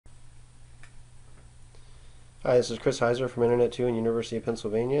Hi, this is Chris Heiser from Internet 2 and University of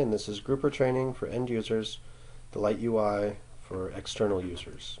Pennsylvania, and this is Grouper Training for End Users, the Lite UI for External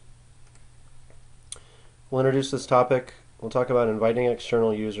Users. We'll introduce this topic. We'll talk about inviting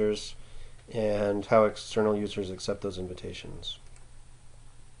external users and how external users accept those invitations.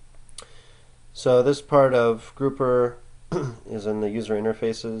 So this part of Grouper is in the user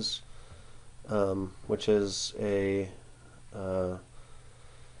interfaces, which is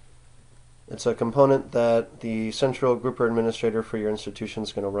it's a component that the central grouper administrator for your institution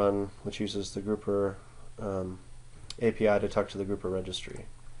is going to run, which uses the grouper API to talk to the grouper registry.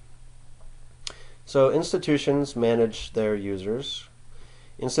 So institutions manage their users.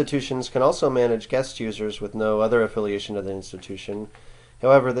 Institutions can also manage guest users with no other affiliation to the institution.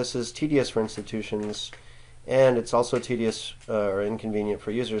 However, this is tedious for institutions, and it's also tedious or inconvenient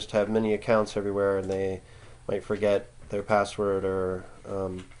for users to have many accounts everywhere, and they might forget their password or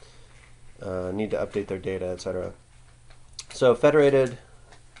need to update their data, etc. So federated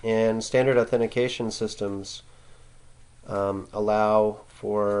and standard authentication systems allow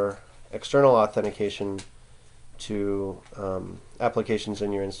for external authentication to applications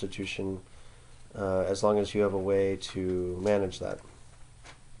in your institution as long as you have a way to manage that.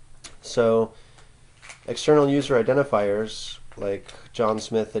 So external user identifiers like John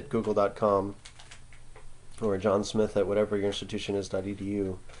Smith at google.com or John Smith at whatever your institution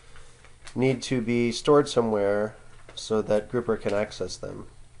is.edu need to be stored somewhere so that Grouper can access them.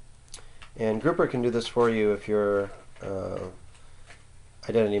 And Grouper can do this for you if your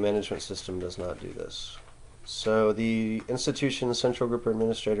identity management system does not do this. So the institution's central grouper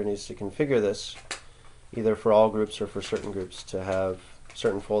administrator needs to configure this, either for all groups or for certain groups, to have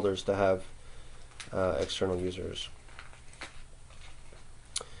certain folders to have external users.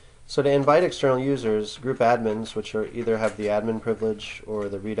 So to invite external users, group admins, which are either have the admin privilege or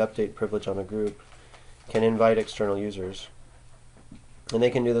the read update privilege on a group, can invite external users. And they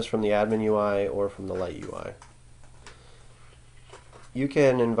can do this from the admin UI or from the Lite UI. You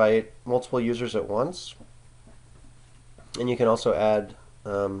can invite multiple users at once, and you can also add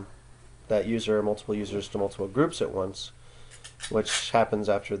that user, multiple users, to multiple groups at once, which happens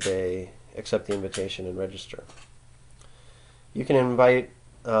after they accept the invitation and register. You can invite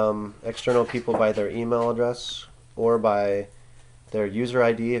external people by their email address or by their user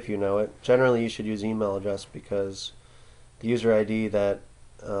ID if you know it. Generally you should use email address because the user ID that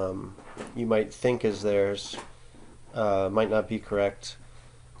you might think is theirs might not be correct.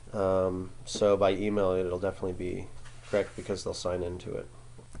 So by email it'll definitely be correct because they'll sign into it.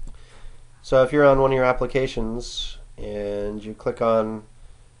 So if you're on one of your applications and you click on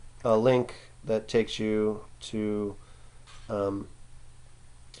a link that takes you to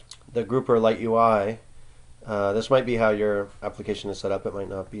the Grouper Lite UI, this might be how your application is set up, it might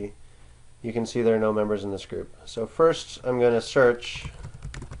not be. You can see there are no members in this group. So first I'm going to search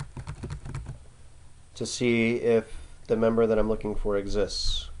to see if the member that I'm looking for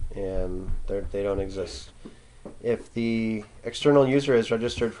exists, and they don't exist. If the external user is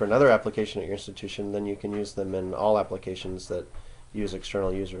registered for another application at your institution, then you can use them in all applications that use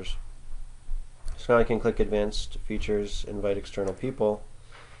external users. So now I can click Advanced Features, Invite External People,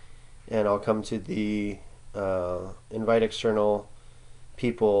 and I'll come to the Invite External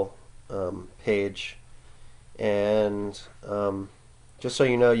People page. And just so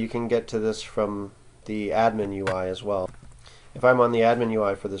you know, you can get to this from the admin UI as well. If I'm on the admin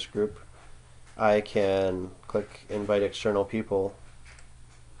UI for this group, I can click Invite External People,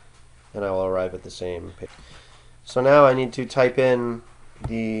 and I will arrive at the same page. So now I need to type in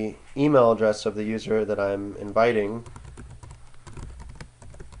the email address of the user that I'm inviting.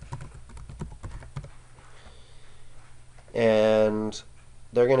 And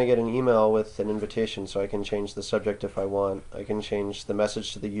they're going to get an email with an invitation, so I can change the subject if I want. I can change the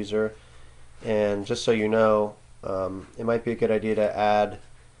message to the user, and just so you know, it might be a good idea to add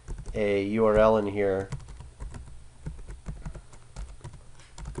a URL in here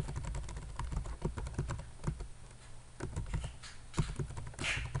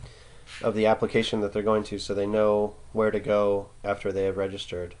of the application that they're going to, so they know where to go after they have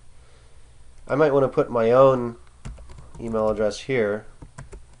registered. I might want to put my own email address here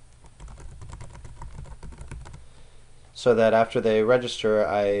so that after they register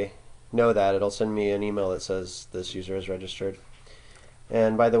I know that it'll send me an email that says this user is registered.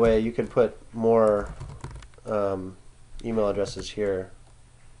 And by the way, you can put more email addresses here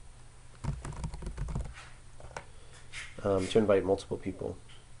to invite multiple people.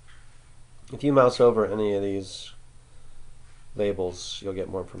 If you mouse over any of these labels, you'll get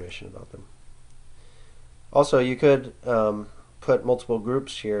more information about them. Also, you could put multiple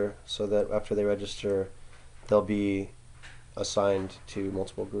groups here so that after they register they'll be assigned to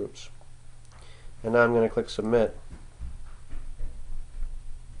multiple groups. And now I'm going to click submit,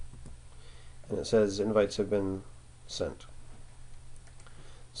 and it says invites have been sent.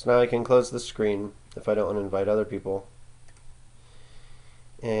 So now I can close the screen if I don't want to invite other people.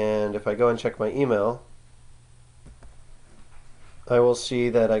 And if I go and check my email, I will see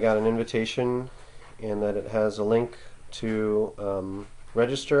that I got an invitation and that it has a link to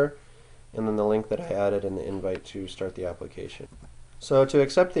register, and then the link that I added in the invite to start the application. So to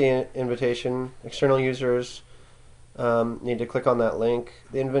accept the invitation, external users need to click on that link.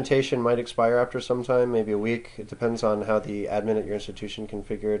 The invitation might expire after some time, maybe a week. It depends on how the admin at your institution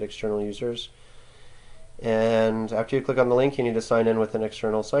configured external users. And after you click on the link, you need to sign in with an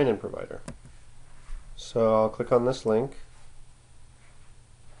external sign-in provider. So I'll click on this link.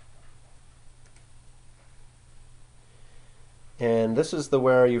 And this is the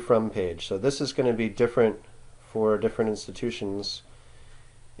Where Are You From page. So this is going to be different for different institutions.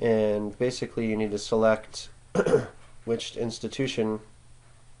 And basically you need to select which institution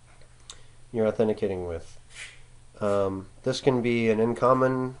you're authenticating with. This can be an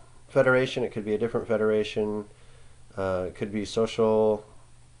in-common federation, it could be a different federation, it could be social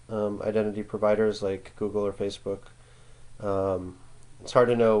identity providers like Google or Facebook. It's hard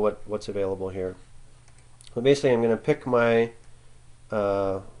to know what's available here. But basically I'm going to pick my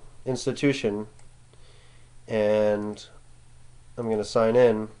institution and I'm going to sign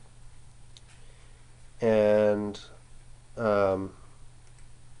in, and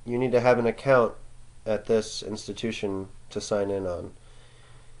you need to have an account at this institution to sign in on.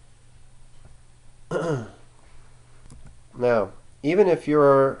 Now, even if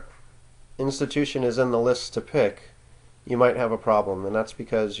your institution is in the list to pick, you might have a problem, and that's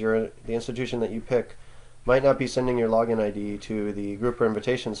because the institution that you pick might not be sending your login ID to the grouper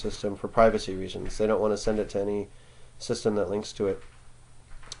invitation system for privacy reasons. They don't want to send it to any system that links to it.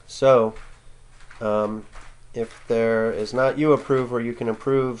 So, if there is not you approve, or you can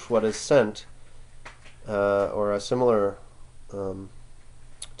approve what is sent, or a similar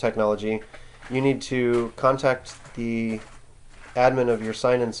technology, you need to contact the admin of your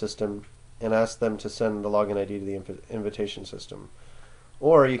sign-in system and ask them to send the login ID to the invitation system.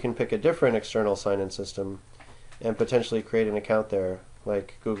 Or you can pick a different external sign-in system and potentially create an account there,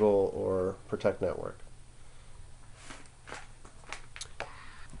 like Google or Protect Network.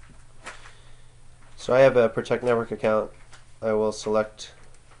 So I have a Protect Network account. I will select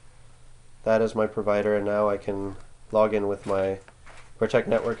that as my provider, and now I can log in with my Protect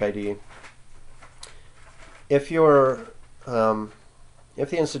Network ID. If the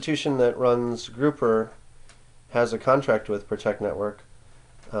institution that runs Grouper has a contract with Protect Network,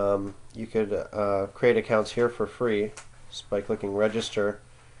 you could create accounts here for free just by clicking register,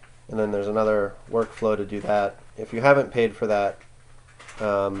 and then there's another workflow to do that. If you haven't paid for that,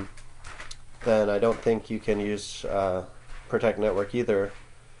 then I don't think you can use Protect Network either.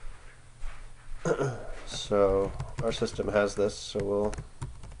 So our system has this, so we'll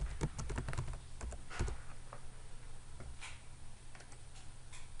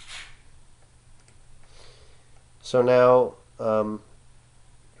now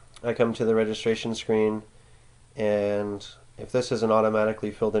I come to the registration screen, and if this isn't automatically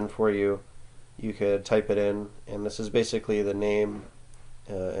filled in for you, you could type it in, and this is basically the name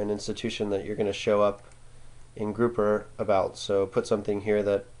and institution that you're going to show up in Grouper about. So put something here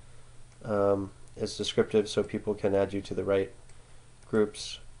that is descriptive so people can add you to the right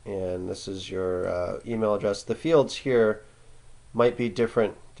groups, and this is your email address. The fields here might be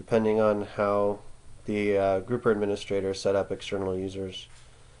different depending on how the Grouper administrator set up external users.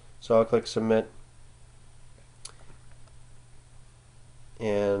 So I'll click submit,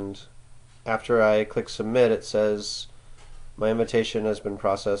 and after I click submit, it says my invitation has been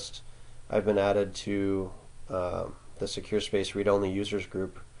processed. I've been added to the Secure Space Read-Only Users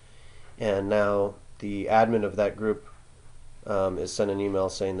group, and now the admin of that group is sent an email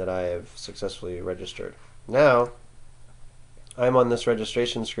saying that I have successfully registered. Now I'm on this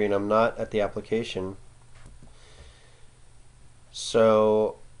registration screen. I'm not at the application,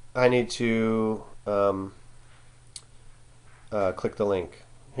 so I need to click the link.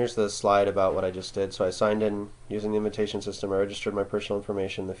 Here's the slide about what I just did. So I signed in using the invitation system. I registered my personal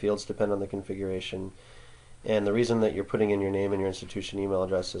information. The fields depend on the configuration. And the reason that you're putting in your name and your institution email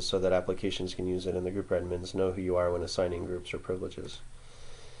address is so that applications can use it and the group admins know who you are when assigning groups or privileges.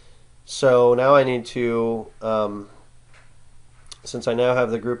 So now I need to, since I now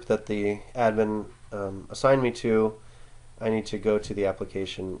have the group that the admin assigned me to, I need to go to the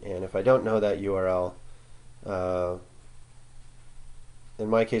application, and if I don't know that URL, in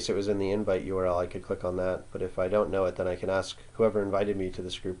my case it was in the invite URL. I could click on that, but if I don't know it, then I can ask whoever invited me to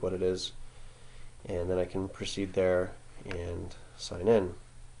this group what it is, and then I can proceed there and sign in.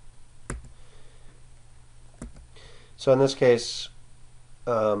 So in this case,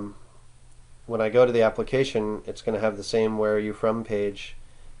 when I go to the application, it's going to have the same where are you from page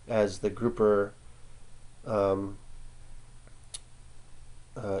as the grouper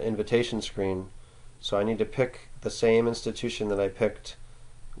invitation screen. So I need to pick the same institution that I picked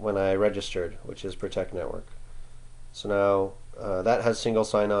when I registered, which is Protect Network. So now that has single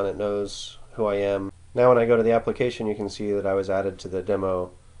sign-on. It knows who I am. Now when I go to the application, you can see that I was added to the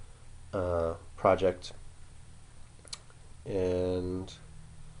demo project. And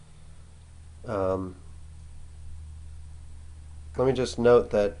let me just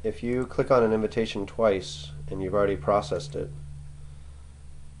note that if you click on an invitation twice and you've already processed it,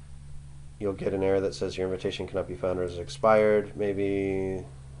 you'll get an error that says your invitation cannot be found or is expired. Maybe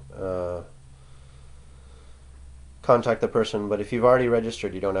contact the person, but if you've already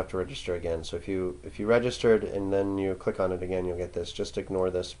registered, you don't have to register again. So if you registered and then you click on it again, you'll get this. Just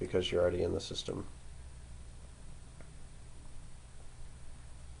ignore this because you're already in the system.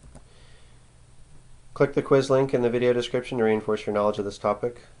 Click the quiz link in the video description to reinforce your knowledge of this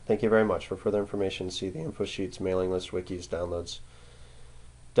topic. Thank you very much. For further information, see the info sheets, mailing list, wikis, downloads,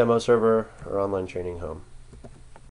 demo server, or online training home.